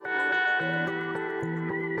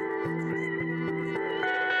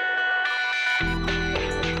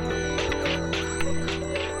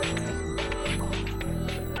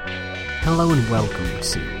Hello and welcome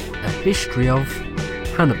to A History of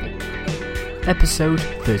Hannibal, Episode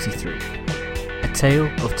 33, A Tale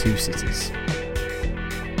of Two Cities.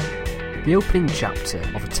 The opening chapter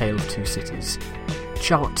of A Tale of Two Cities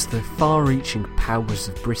charts the far-reaching powers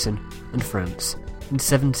of Britain and France in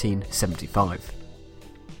 1775,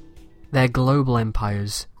 their global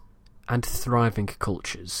empires and thriving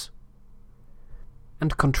cultures,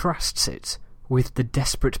 and contrasts it with the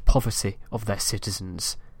desperate poverty of their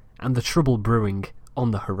citizens and the trouble brewing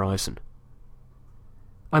on the horizon.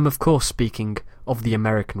 I'm of course speaking of the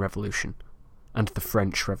American Revolution and the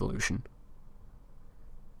French Revolution.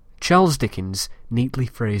 Charles Dickens neatly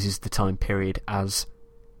phrases the time period as,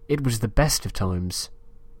 "It was the best of times,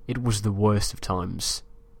 it was the worst of times."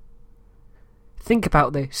 Think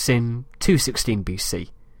about this in 216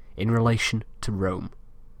 BC in relation to Rome.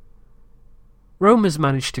 Rome has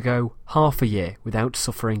managed to go half a year without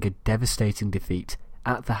suffering a devastating defeat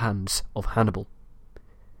at the hands of Hannibal.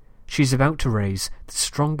 She's about to raise the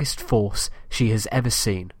strongest force she has ever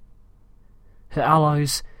seen. Her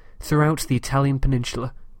allies throughout the Italian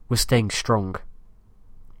peninsula were staying strong.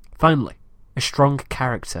 Finally, a strong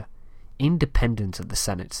character, independent of the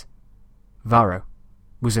Senate, Varro,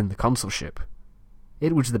 was in the consulship.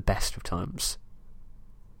 It was the best of times.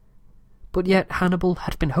 But yet Hannibal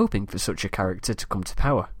had been hoping for such a character to come to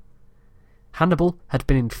power. Hannibal had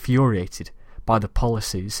been infuriated by the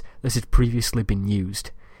policies that had previously been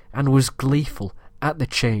used, and was gleeful at the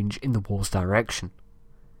change in the war's direction.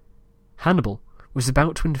 Hannibal was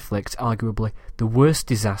about to inflict arguably the worst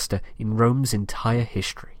disaster in Rome's entire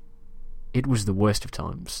history. It was the worst of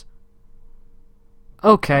times.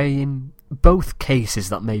 Okay, in both cases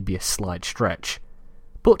that may be a slight stretch,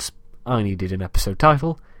 but I needed an episode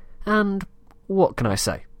title, and what can I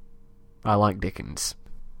say? I like Dickens.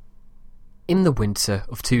 In the winter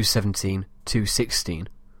of 217-216,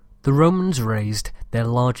 the Romans raised their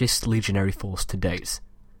largest legionary force to date.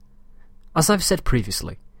 As I've said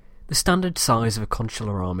previously, the standard size of a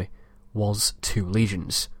consular army was 2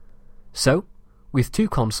 legions. So, with 2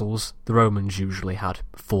 consuls, the Romans usually had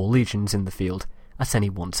 4 legions in the field at any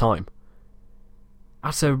one time.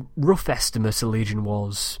 At a rough estimate, a legion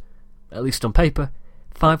was, at least on paper,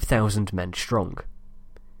 5,000 men strong.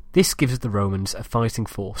 This gives the Romans a fighting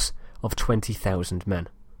force of 20,000 men.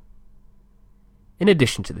 In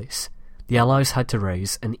addition to this, the Allies had to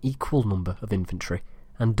raise an equal number of infantry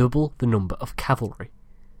and double the number of cavalry,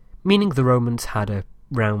 meaning the Romans had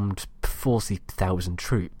around 40,000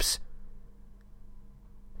 troops.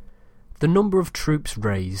 The number of troops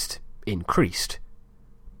raised increased,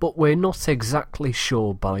 but we're not exactly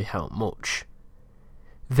sure by how much.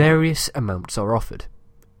 Various amounts are offered.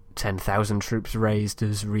 10,000 troops raised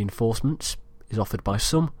as reinforcements is offered by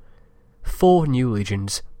some, 4 new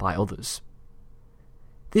legions by others.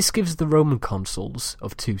 This gives the Roman consuls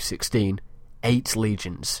of 216 8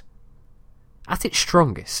 legions. At its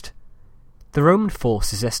strongest, the Roman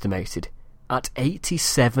force is estimated at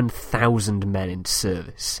 87,000 men in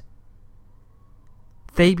service.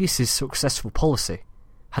 Fabius's successful policy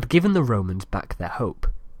had given the Romans back their hope.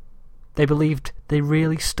 They believed they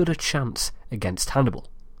really stood a chance against Hannibal.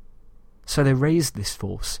 So they raised this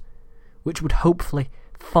force, which would hopefully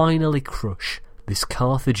finally crush this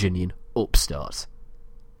Carthaginian upstart.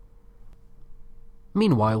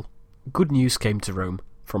 Meanwhile, good news came to Rome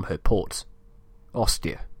from her port,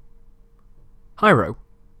 Ostia. Hiero,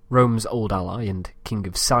 Rome's old ally and king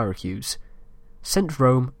of Syracuse, sent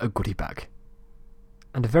Rome a goodie bag.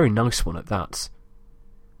 And a very nice one at that.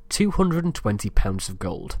 220 pounds of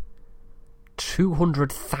gold,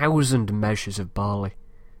 200,000 measures of barley,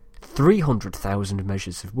 300,000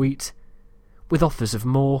 measures of wheat, with offers of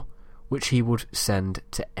more, which he would send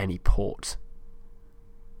to any port.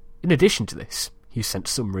 In addition to this, he sent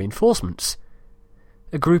some reinforcements,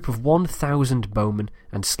 a group of 1,000 bowmen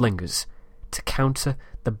and slingers to counter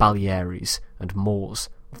the Baleares and Moors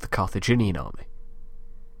of the Carthaginian army.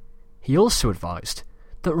 He also advised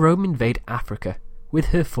that Rome invade Africa with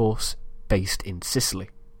her force based in Sicily,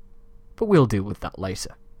 but we'll deal with that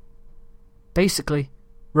later. Basically,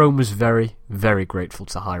 Rome was very, very grateful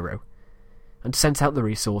to Hiero, and sent out the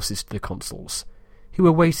resources to the consuls, who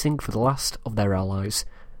were waiting for the last of their allies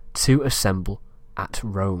to assemble at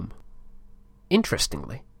Rome.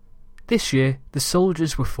 Interestingly, this year the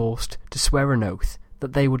soldiers were forced to swear an oath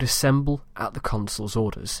that they would assemble at the consul's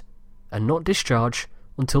orders, and not discharge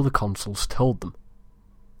until the consuls told them.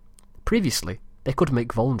 Previously, they could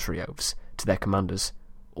make voluntary oaths to their commanders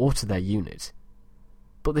or to their unit.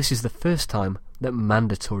 but this is the first time that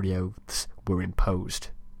mandatory oaths were imposed.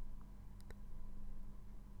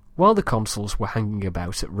 While the consuls were hanging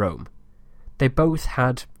about at Rome, they both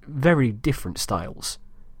had very different styles.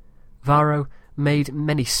 Varro made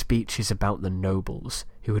many speeches about the nobles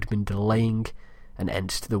who had been delaying an end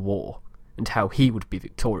to the war, and how he would be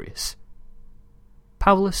victorious.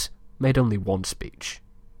 Paulus made only one speech.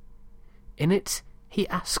 In it, he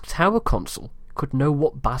asked how a consul could know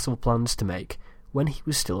what battle plans to make when he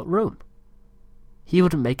was still at Rome. He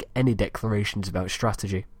wouldn't make any declarations about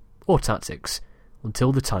strategy or tactics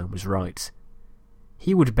until the time was right.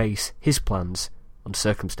 He would base his plans on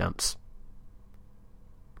circumstance.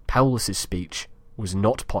 Paulus's speech was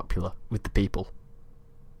not popular with the people.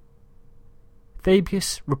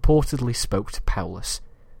 Fabius reportedly spoke to Paulus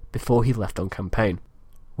before he left on campaign.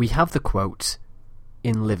 We have the quote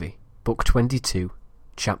in Livy, Book 22,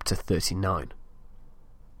 Chapter 39.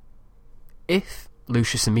 If,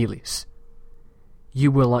 Lucius Aemilius,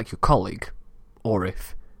 you were like your colleague, or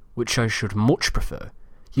if, which I should much prefer,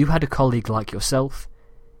 you had a colleague like yourself,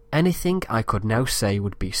 anything I could now say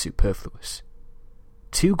would be superfluous.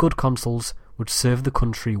 2 good consuls would serve the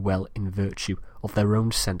country well in virtue of their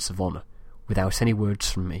own sense of honour, without any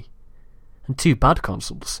words from me, and 2 bad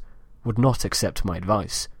consuls would not accept my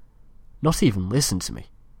advice, not even listen to me.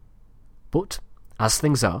 But, as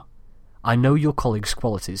things are, I know your colleague's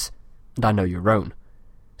qualities, and I know your own,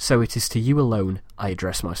 so it is to you alone I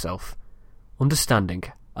address myself, understanding,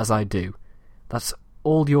 as I do, that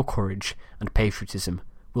all your courage and patriotism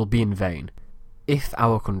will be in vain, if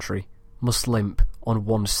our country must limp on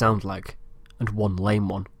one sound leg and one lame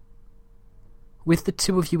one. With the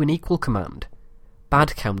 2 of you in equal command,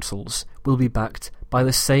 bad counsels will be backed by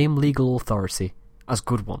the same legal authority as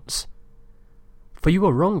good ones. For you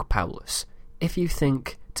are wrong, Paulus, if you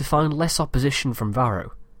think to find less opposition from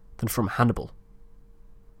Varro than from Hannibal.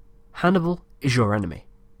 Hannibal is your enemy,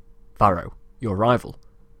 Varro your rival,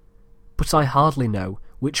 but I hardly know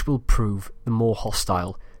which will prove the more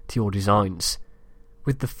hostile to your designs.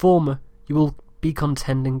 With the former you will be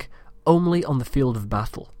contending only on the field of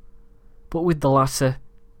battle, but with the latter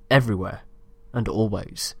everywhere and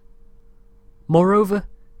always. Moreover,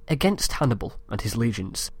 against Hannibal and his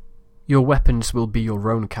legions, your weapons will be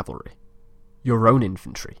your own cavalry, your own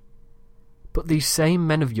infantry. But these same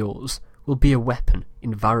men of yours will be a weapon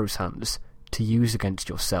in Varro's hands to use against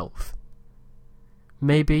yourself.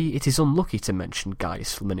 Maybe it is unlucky to mention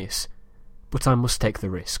Gaius Flaminius, but I must take the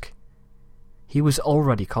risk. He was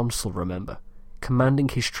already consul, remember, commanding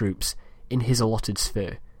his troops in his allotted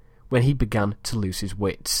sphere, when he began to lose his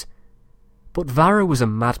wits. But Varro was a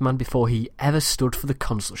madman before he ever stood for the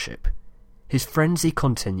consulship. His frenzy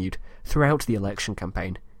continued throughout the election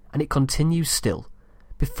campaign, and it continues still,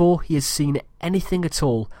 before he has seen anything at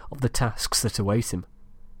all of the tasks that await him.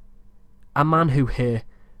 A man who here,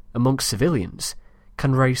 amongst civilians,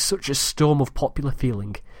 can raise such a storm of popular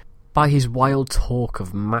feeling by his wild talk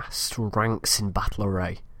of massed ranks in battle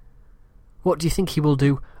array. What do you think he will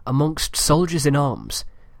do amongst soldiers in arms,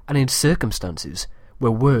 and in circumstances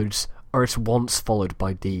where words are at once followed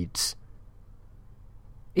by deeds?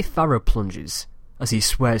 If Varro plunges, as he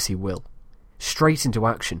swears he will, straight into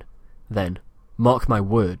action, then, mark my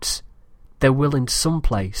words, there will in some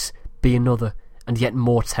place be another and yet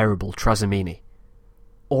more terrible Trasimene.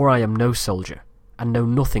 Or I am no soldier, and know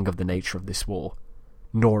nothing of the nature of this war,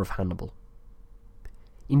 nor of Hannibal.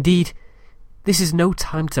 Indeed, this is no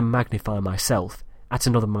time to magnify myself at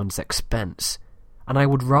another man's expense, and I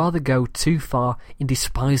would rather go too far in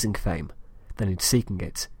despising fame than in seeking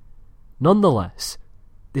it. Nonetheless,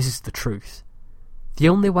 this is the truth. The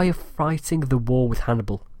only way of fighting the war with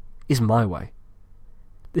Hannibal is my way.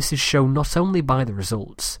 This is shown not only by the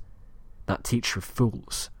results, that teacher of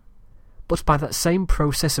fools, but by that same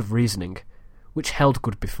process of reasoning which held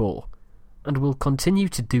good before, and will continue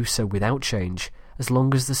to do so without change as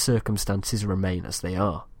long as the circumstances remain as they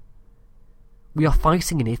are. We are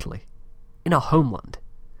fighting in Italy, in our homeland.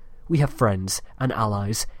 We have friends and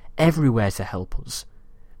allies everywhere to help us,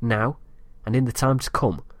 now and in the time to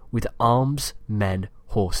come, with arms, men,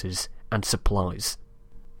 horses, and supplies.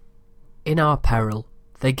 In our peril,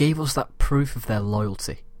 they gave us that proof of their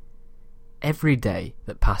loyalty. Every day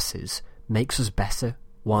that passes makes us better,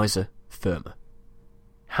 wiser, firmer.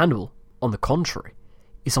 Hannibal, on the contrary,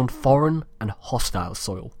 is on foreign and hostile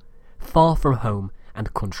soil, far from home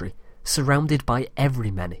and country, surrounded by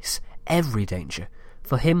every menace, every danger.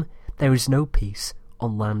 For him there is no peace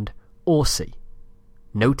on land or sea.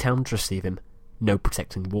 No town to receive him, no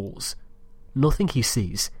protecting walls. Nothing he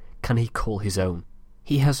sees can he call his own.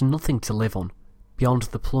 He has nothing to live on beyond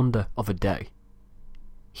the plunder of a day.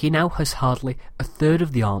 he now has hardly a third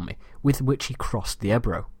of the army with which he crossed the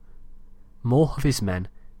Ebro. More of his men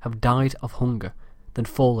have died of hunger than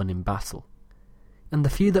fallen in battle, and the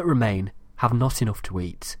few that remain have not enough to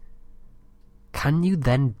eat. Can you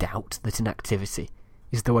then doubt that inactivity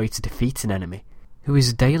is the way to defeat an enemy who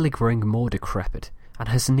is daily growing more decrepit and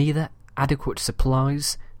has neither adequate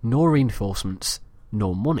supplies, nor reinforcements,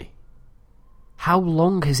 nor money? How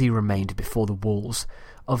long has he remained before the walls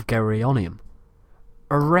of Geronium,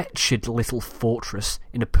 a wretched little fortress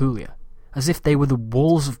in Apulia, as if they were the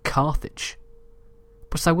walls of Carthage?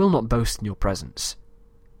 But I will not boast in your presence.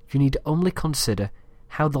 You need only consider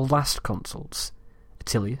how the last consuls,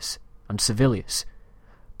 Attilius and Servilius,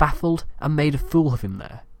 baffled and made a fool of him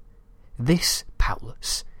there. This,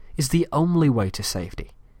 Paulus, is the only way to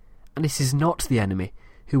safety, and it is not the enemy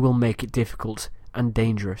who will make it difficult and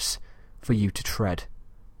dangerous for you to tread,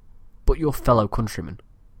 but your fellow countrymen.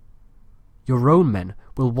 Your own men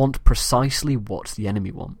will want precisely what the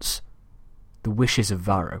enemy wants, the wishes of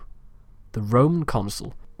Varro. The Roman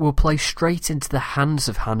consul will play straight into the hands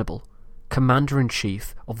of Hannibal,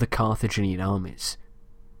 commander-in-chief of the Carthaginian armies.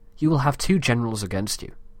 You will have two generals against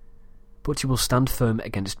you, but you will stand firm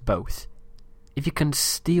against both, if you can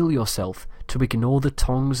steel yourself to ignore the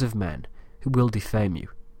tongues of men who will defame you.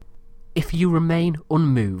 If you remain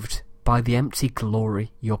unmoved by the empty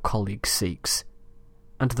glory your colleague seeks,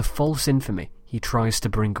 and the false infamy he tries to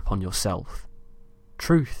bring upon yourself.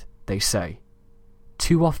 Truth, they say,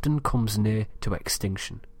 too often comes near to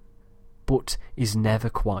extinction, but is never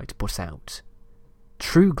quite put out.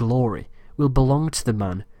 True glory will belong to the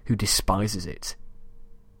man who despises it.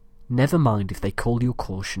 Never mind if they call your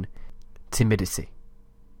caution timidity,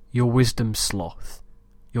 your wisdom sloth,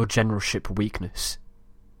 your generalship weakness.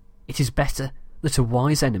 It is better that a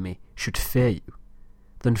wise enemy should fear you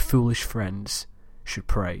than foolish friends should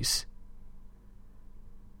praise.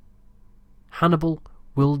 Hannibal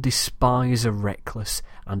will despise a reckless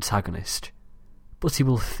antagonist, but he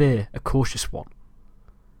will fear a cautious one.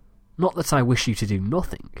 Not that I wish you to do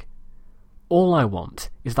nothing. All I want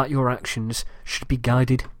is that your actions should be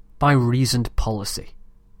guided by reasoned policy,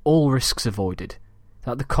 all risks avoided,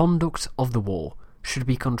 that the conduct of the war should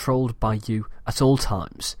be controlled by you at all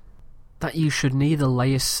times, that you should neither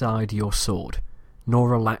lay aside your sword nor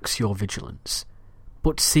relax your vigilance,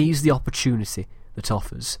 but seize the opportunity that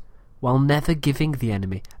offers, while never giving the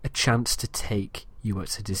enemy a chance to take you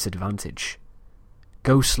at a disadvantage.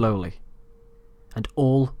 Go slowly, and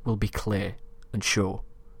all will be clear and sure.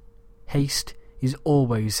 Haste is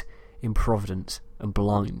always improvident and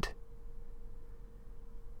blind.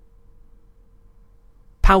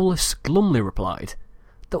 Paulus glumly replied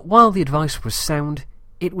that while the advice was sound,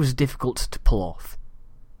 it was difficult to pull off.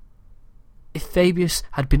 If Fabius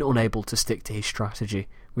had been unable to stick to his strategy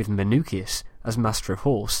with Minucius as master of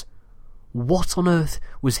horse, what on earth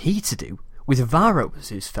was he to do with Varro as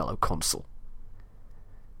his fellow consul?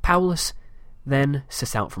 Paulus then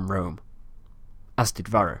set out from Rome, as did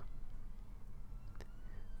Varro.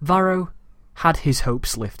 Varro had his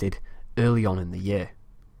hopes lifted early on in the year.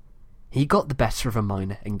 He got the better of a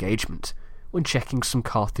minor engagement when checking some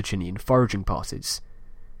Carthaginian foraging parties.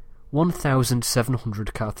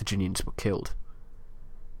 1,700 Carthaginians were killed.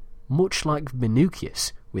 Much like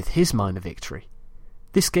Minucius with his minor victory,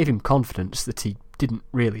 this gave him confidence that he didn't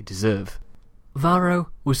really deserve. Varro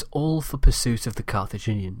was all for pursuit of the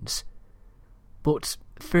Carthaginians, but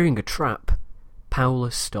fearing a trap,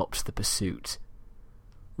 Paulus stopped the pursuit.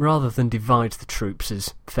 Rather than divide the troops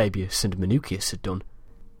as Fabius and Minucius had done,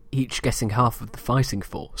 each getting half of the fighting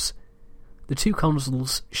force, the two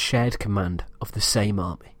consuls shared command of the same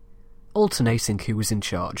army, alternating who was in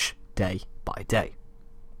charge day by day.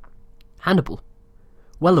 Hannibal,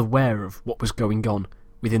 well aware of what was going on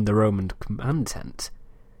within the Roman command tent,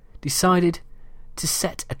 decided to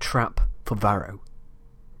set a trap for Varro.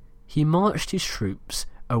 He marched his troops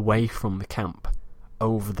away from the camp,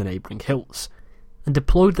 over the neighbouring hills, and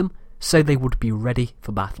deployed them so they would be ready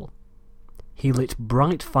for battle. He lit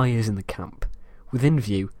bright fires in the camp, within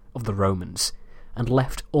view of the Romans, and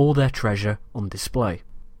left all their treasure on display.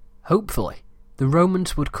 Hopefully, the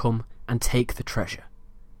Romans would come and take the treasure,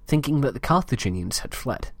 thinking that the Carthaginians had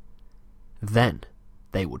fled. Then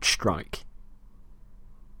they would strike.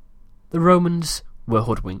 The Romans were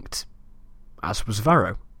hoodwinked, as was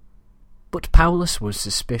Varro, but Paulus was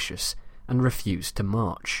suspicious and refused to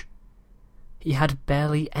march. He had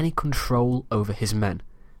barely any control over his men,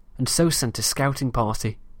 and so sent a scouting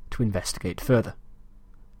party to investigate further.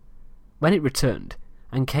 When it returned,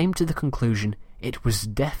 and came to the conclusion it was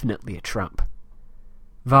definitely a trap,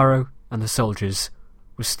 Varro and the soldiers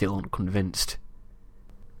were still unconvinced.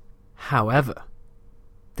 However,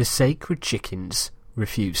 The sacred chickens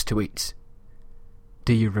refused to eat.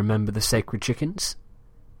 Do you remember the sacred chickens?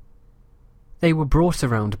 They were brought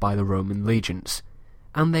around by the Roman legions,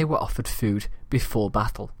 and they were offered food before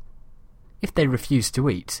battle. If they refused to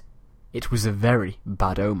eat, it was a very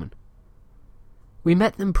bad omen. We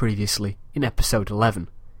met them previously in episode 11,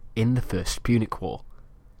 in the First Punic War,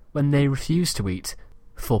 when they refused to eat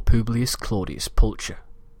for Publius Claudius Pulcher.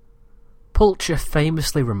 Pulcher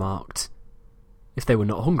famously remarked, if they were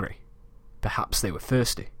not hungry, perhaps they were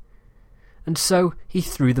thirsty, and so he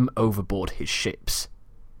threw them overboard his ships.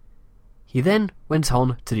 He then went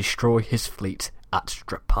on to destroy his fleet at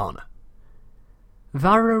Drepana.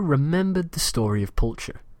 Varro remembered the story of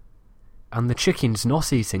Pulcher, and the chickens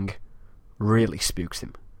not eating really spooked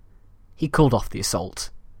him. He called off the assault.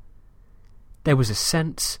 There was a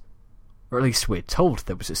sense, or at least we're told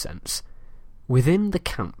there was a sense, within the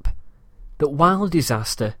camp that while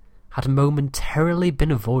disaster had momentarily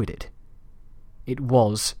been avoided, it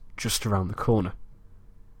was just around the corner.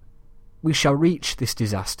 We shall reach this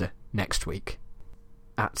disaster next week,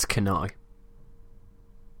 at Cannae.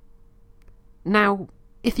 Now,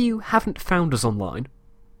 if you haven't found us online,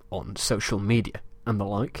 on social media and the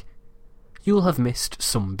like, you'll have missed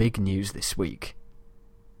some big news this week.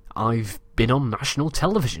 I've been on national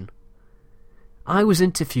television. I was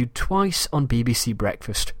interviewed twice on BBC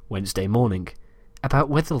Breakfast Wednesday morning about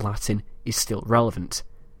whether Latin is still relevant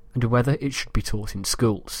and whether it should be taught in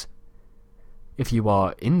schools. If you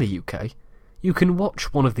are in the UK, you can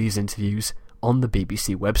watch one of these interviews on the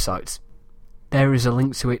BBC website. There is a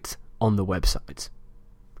link to it on the website.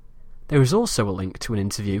 There is also a link to an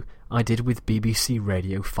interview I did with BBC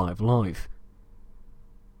Radio 5 Live.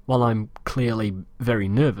 While I'm clearly very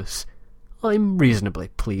nervous, I'm reasonably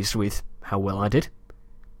pleased with how well I did.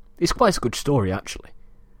 It's quite a good story, actually,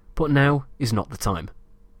 but now is not the time.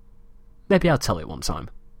 Maybe I'll tell it one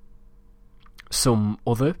time. Some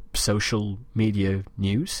other social media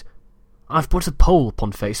news. I've put a poll up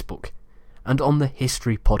on Facebook, and on the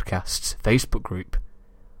History Podcast's Facebook group,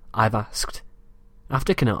 I've asked,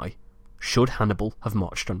 after Cannae, should Hannibal have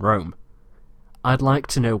marched on Rome? I'd like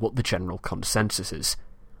to know what the general consensus is,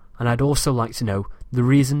 and I'd also like to know the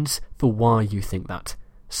reasons for why you think that,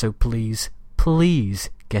 so please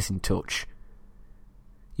get in touch.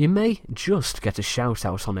 You may just get a shout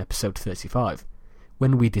out on episode 35,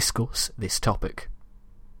 when we discuss this topic.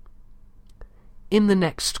 In the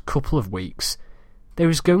next couple of weeks, there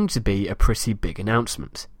is going to be a pretty big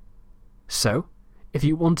announcement. So, if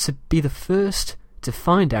you want to be the first to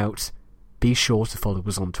find out, be sure to follow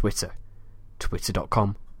us on Twitter,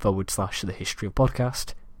 twitter.com/The History of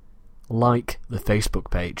Podcast, like the Facebook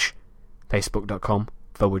page,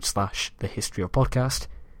 facebook.com/The History of Podcast,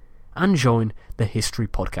 and join the History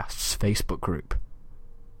Podcast's Facebook group.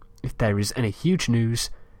 If there is any huge news,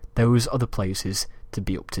 those are the places to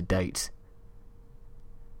be up to date.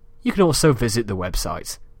 You can also visit the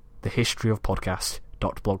website,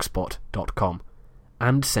 thehistoryofpodcast.blogspot.com,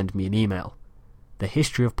 and send me an email,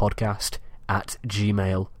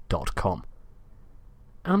 thehistoryofpodcast@gmail.com.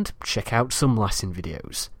 And check out some Latin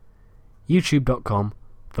videos,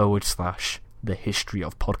 youtube.com/The History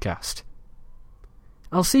of Podcast.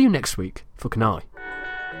 I'll see you next week for Cannae.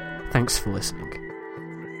 Thanks for listening.